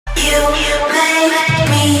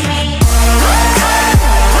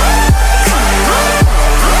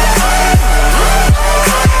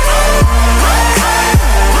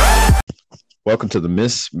Welcome to the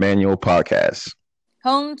Miss Manual Podcast.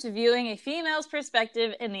 Home to viewing a female's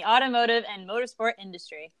perspective in the automotive and motorsport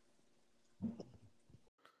industry.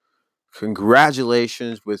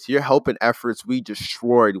 Congratulations. With your help and efforts, we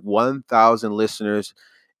destroyed 1,000 listeners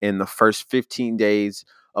in the first 15 days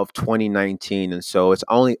of 2019. And so it's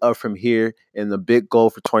only up from here. And the big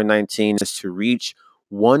goal for 2019 is to reach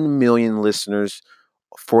 1 million listeners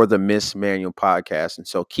for the Miss Manual Podcast. And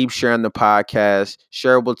so keep sharing the podcast,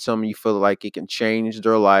 share it with someone you feel like it can change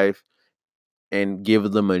their life and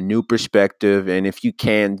give them a new perspective. And if you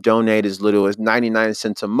can, donate as little as 99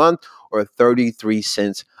 cents a month or 33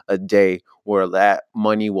 cents a day, where that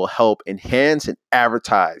money will help enhance and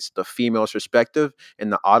advertise the female's perspective in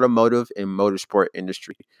the automotive and motorsport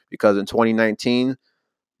industry. Because in 2019,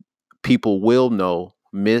 people will know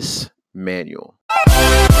Miss Manual.